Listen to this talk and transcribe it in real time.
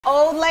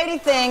old lady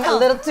thing a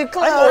little too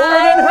close. I'm older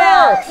than her.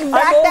 Back I'm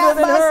that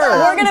older than bus her.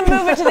 up. We're going to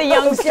move it to the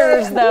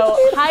youngsters, though.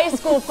 High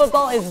school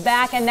football is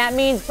back, and that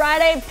means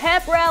Friday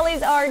Pep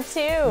Rallies are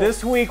too.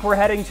 This week, we're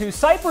heading to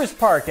Cypress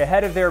Park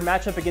ahead of their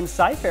matchup against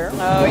Cypher.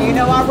 Oh, you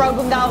know our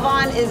Ruben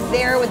Galvan is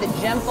there with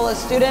a gym full of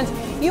students.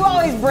 You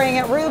always bring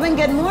it, Ruben.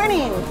 Good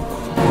morning.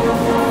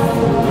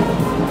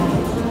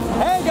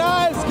 Hey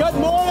guys, good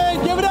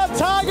morning. Give it up,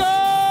 Tigers!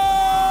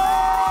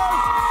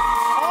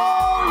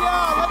 Oh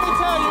yeah, let me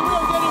tell you, we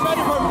are getting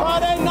ready for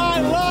Friday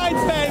Night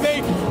Lights,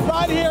 baby.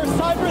 Right here,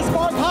 Cypress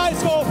Park High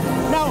School.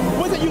 Now,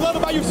 what's it you love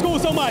about your school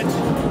so much?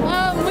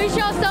 We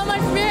show so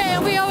much spirit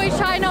and we always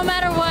try no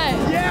matter what.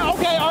 Yeah,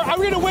 okay, are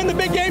we gonna win the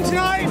big game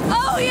tonight?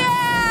 Oh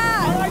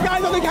yeah! All right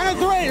guys, on the count of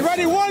three.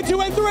 Ready, 1,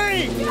 2, and 3. All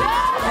right,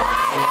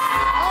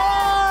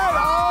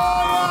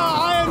 oh yeah,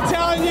 I am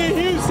telling you,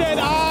 Houston,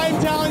 I'm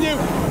telling you.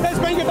 Let's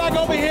bring it back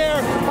over here.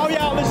 Oh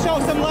yeah, let's show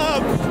some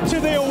love to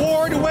the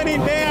award-winning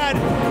band,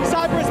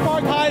 Cypress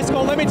Park High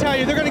School. Let me tell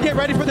you, they're gonna get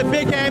ready for the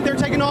big game. They're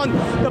taking on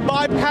the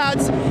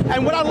Bobcats.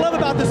 And what I love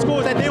about the school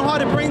is that they know how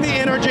to bring the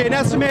energy. An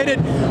estimated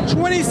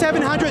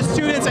 2,700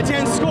 students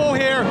attend school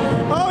here.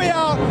 Oh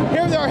yeah,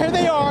 here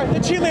they are, the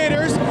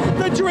cheerleaders,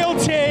 the drill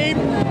team.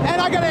 And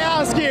I gotta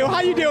ask you,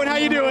 how you doing? How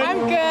you doing?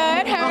 I'm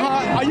good.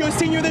 Are you a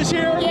senior this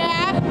year?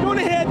 Yeah. Go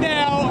ahead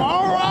now.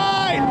 All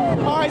right.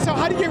 All right, so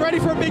how do you get ready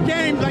for a big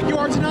game like you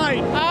are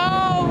tonight?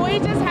 Oh, we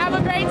just have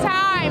a great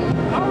time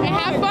and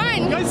have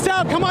fun. Good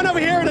stuff. Come on over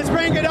here. Let's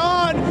bring it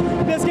on.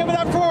 Let's give it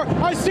up for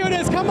our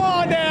students. Come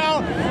on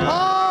now.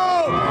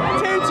 Oh,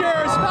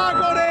 teachers,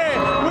 faculty,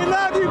 we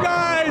love you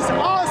guys.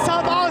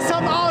 Awesome,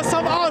 awesome,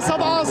 awesome,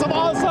 awesome, awesome,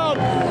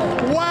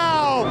 awesome.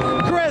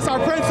 Wow. Chris, our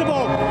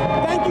principal,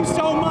 thank you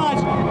so much.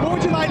 What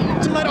would you like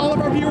to let all of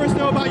our viewers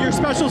know about your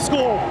special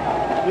school?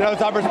 You know,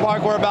 Cypress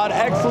Park, we're about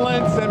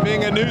excellence and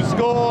being a new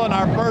school and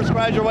our first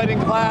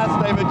graduating class.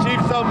 They've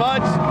achieved so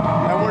much,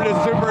 and we're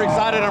just super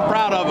excited and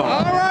proud of them.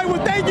 All right,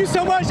 well, thank you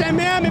so much. And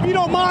ma'am, if you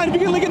don't mind,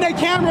 if you can look at that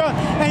camera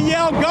and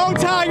yell, "Go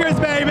Tigers,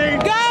 baby!"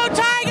 Go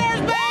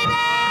Tigers, baby!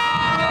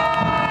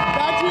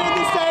 Back to you at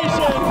the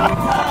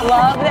station.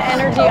 Love the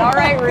energy. All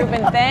right,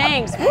 Ruben,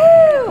 thanks.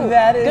 Woo!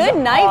 That is Good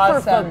night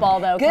awesome. for football,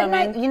 though. Good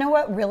coming. night. You know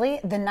what? Really,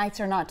 the nights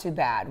are not too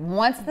bad.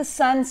 Once the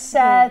sun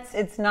sets,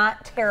 it's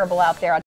not terrible out there.